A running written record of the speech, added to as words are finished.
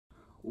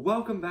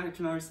Welcome back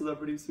to another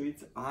Celebrity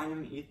Sweets. I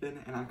am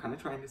Ethan and I'm kind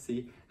of trying to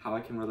see how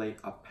I can relate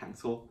a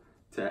pencil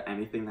to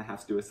anything that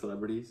has to do with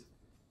celebrities.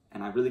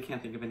 And I really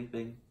can't think of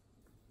anything.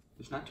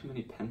 There's not too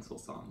many pencil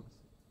songs.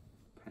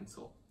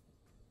 Pencil.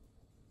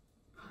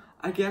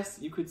 I guess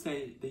you could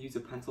say they use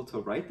a pencil to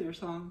write their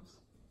songs.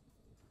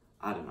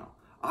 I don't know.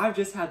 I've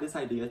just had this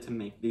idea to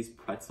make these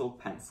pretzel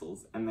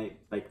pencils and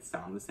they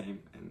sound the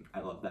same and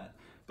I love that.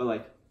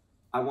 But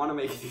I want to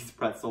make these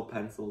pretzel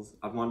pencils.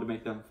 I've wanted to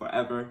make them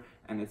forever,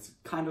 and it's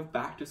kind of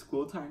back to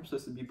school time, so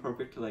this would be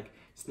perfect to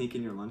sneak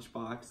in your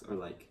lunchbox, or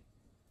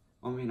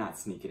well, maybe not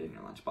sneak it in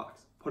your lunchbox.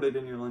 Put it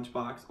in your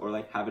lunchbox, or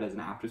have it as an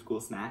after-school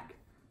snack.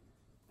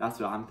 That's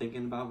what I'm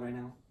thinking about right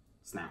now.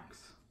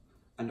 Snacks.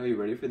 And are you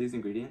ready for these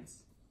ingredients?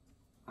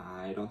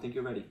 I don't think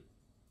you're ready.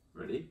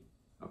 Ready?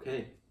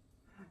 Okay.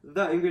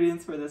 The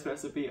ingredients for this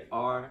recipe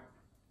are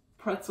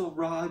pretzel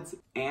rods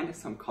and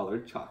some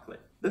colored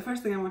chocolate. The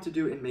first thing I want to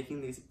do in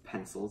making these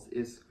pencils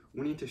is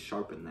we need to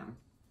sharpen them.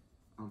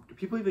 Do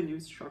people even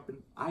use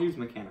sharpen? I use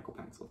mechanical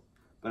pencil,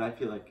 but I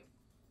feel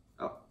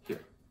oh, here.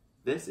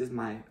 This is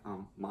my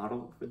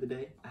model for the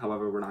day.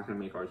 However, we're not gonna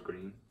make ours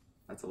green.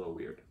 That's a little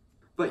weird.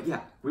 But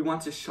yeah, we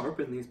want to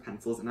sharpen these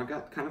pencils, and I've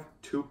got kind of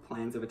two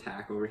plans of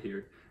attack over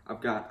here.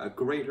 I've got a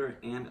grater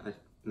and a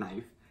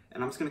knife,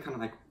 and I'm just gonna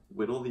kind of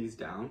whittle these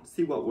down,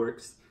 see what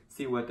works,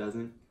 see what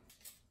doesn't.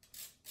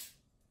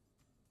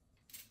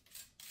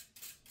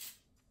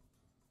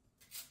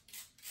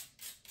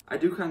 I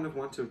do kind of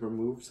want to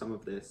remove some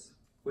of this,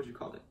 what do you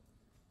call it?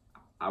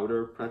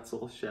 Outer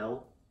pretzel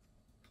shell.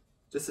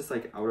 Just this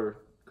outer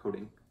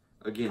coating.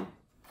 Again,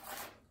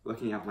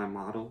 looking at my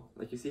model,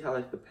 you see how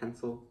the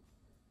pencil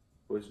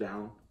goes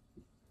down?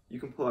 You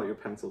can pull out your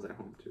pencils at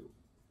home too.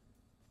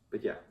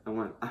 But yeah, I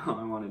want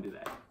to do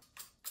that.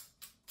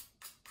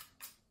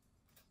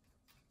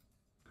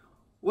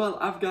 Well,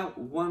 I've got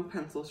one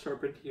pencil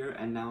sharpened here,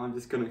 and now I'm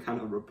just gonna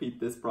kind of repeat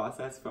this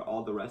process for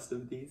all the rest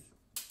of these.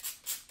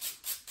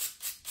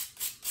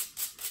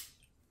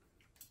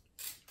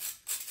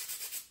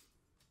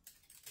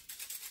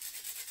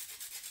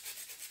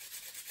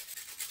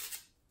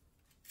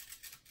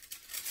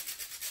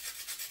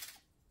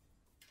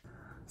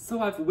 So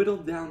I've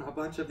whittled down a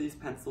bunch of these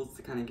pencils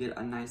to kind of get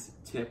a nice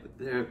tip.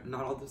 They're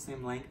not all the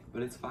same length,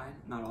 but it's fine.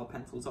 Not all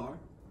pencils are.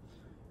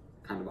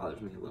 Kind of bothers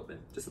me a little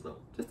bit. Just a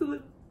little. Just a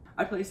little.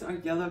 I placed our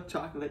yellow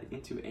chocolate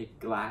into a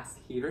glass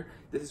here.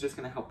 This is just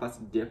going to help us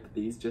dip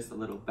these just a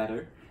little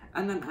better.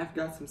 And then I've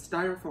got some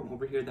styrofoam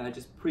over here that I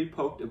just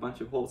pre-poked a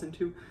bunch of holes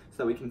into so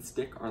that we can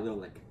stick our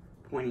little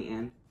pointy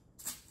end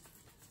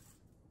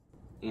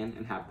in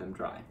and have them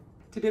dry.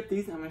 To dip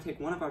these, I'm going to take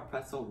one of our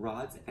pretzel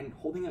rods and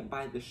holding it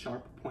by the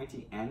sharp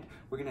pointy end,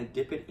 we're going to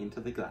dip it into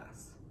the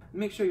glass.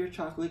 Make sure your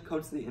chocolate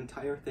coats the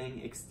entire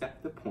thing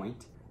except the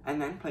point,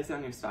 and then place it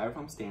on your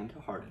styrofoam stand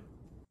to harden.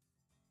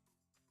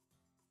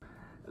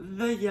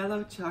 The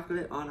yellow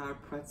chocolate on our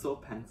pretzel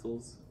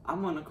pencils,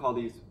 I'm going to call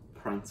these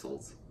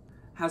Pretzels,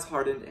 has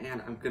hardened,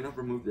 and I'm going to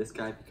remove this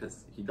guy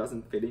because he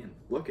doesn't fit in.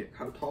 Look at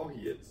how tall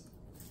he is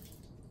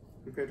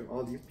compared to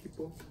all these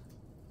people.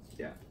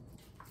 Yeah,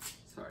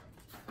 sorry.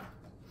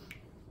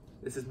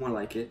 This is more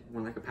like it,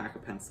 more like a pack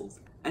of pencils.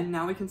 And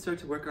now we can start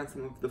to work on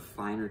some of the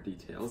finer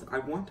details. I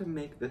want to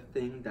make the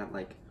thing that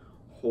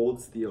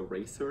holds the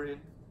eraser in.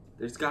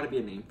 There's got to be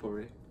a name for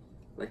it.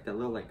 That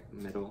little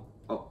metal.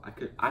 Oh,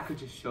 I could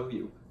just show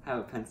you. I have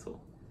a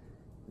pencil.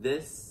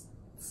 This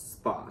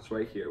spot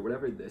right here,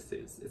 whatever this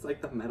is, it's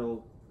the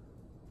metal,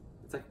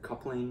 it's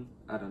coupling,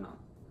 I don't know.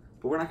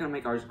 But we're not gonna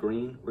make ours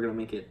green, we're gonna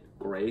make it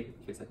gray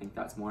because I think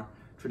that's more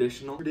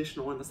traditional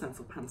in the sense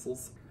of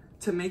pencils.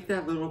 To make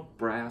that little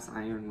brass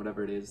iron,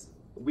 whatever it is,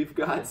 we've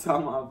got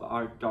some of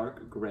our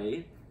dark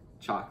gray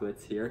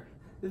chocolates here.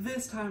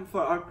 This time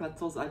for our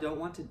pretzels, I don't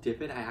want to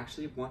dip it, I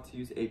actually want to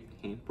use a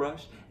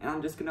paintbrush, and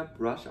I'm just gonna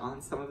brush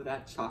on some of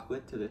that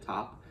chocolate to the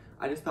top.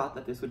 I just thought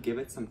that this would give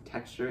it some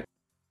texture.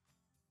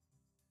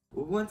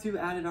 Once you've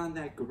added on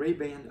that gray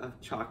band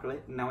of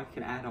chocolate, now we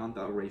can add on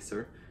the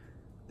eraser.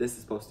 This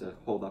is supposed to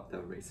hold up the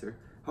eraser.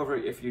 However,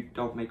 if you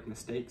don't make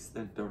mistakes,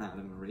 then don't add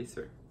an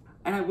eraser.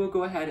 And I will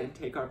go ahead and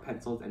take our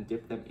pencils and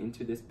dip them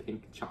into this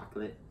pink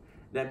chocolate,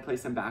 then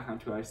place them back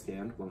onto our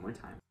stand one more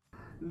time.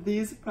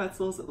 These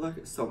pretzels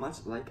look so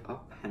much like a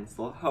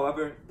pencil.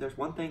 However, there's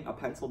one thing a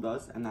pencil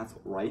does, and that's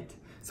write.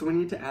 So we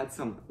need to add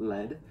some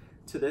lead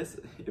to this.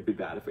 It'd be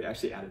bad if we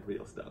actually added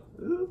real stuff.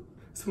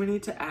 So we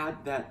need to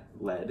add that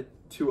lead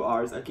to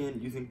ours, again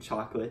using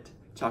chocolate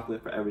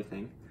for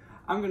everything.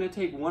 I'm gonna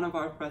take one of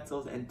our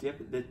pretzels and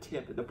dip the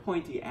tip, the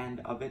pointy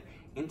end of it,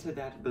 into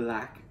that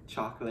black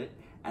chocolate,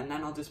 and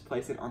then I'll just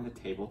place it on the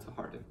table to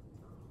harden.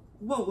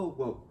 Whoa, whoa,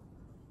 whoa.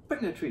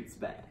 Bring the treats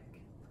back.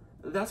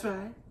 That's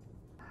right.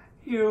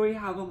 Here we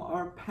have them,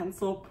 our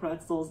pencil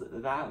pretzels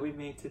that we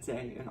made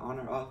today in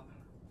honor of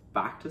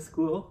back to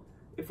school,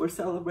 if we're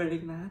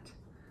celebrating that.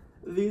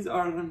 These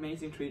are an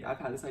amazing treat. I've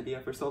had this idea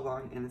for so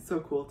long, and it's so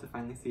cool to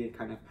finally see it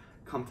kind of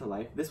come to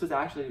life. This was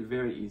actually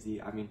very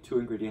easy. I mean, 2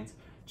 ingredients,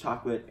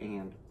 chocolate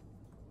and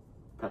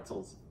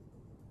pretzels.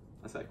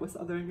 I was what's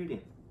the other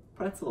ingredient?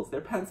 Pretzels.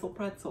 They're pencil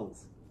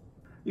pretzels.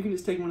 You can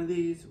just take one of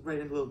these, write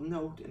a little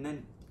note, and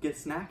then get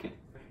snacking.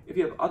 If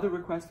you have other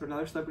requests for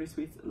another celebrity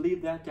sweets,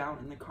 leave that down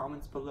in the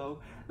comments below.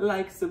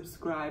 Like,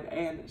 subscribe,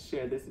 and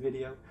share this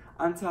video.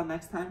 Until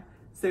next time,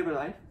 savor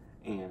life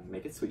and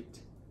make it sweet.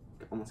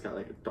 Almost got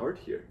like a dart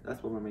here.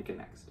 That's what we're making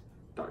next.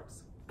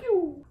 Darts.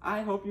 Pew!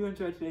 I hope you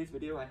enjoyed today's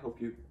video. I hope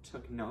you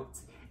took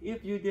notes.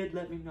 If you did,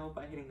 let me know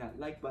by hitting that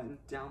like button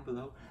down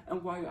below.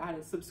 And while you're at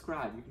it,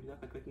 subscribe. You can do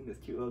that by clicking this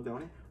cute little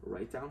donut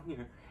right down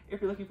here.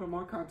 If you're looking for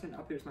more content,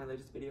 up here's my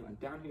latest video, and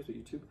down here's what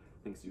YouTube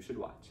thinks you should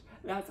watch.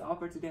 That's all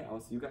for today.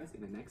 I'll see you guys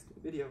in the next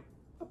video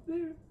up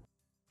there.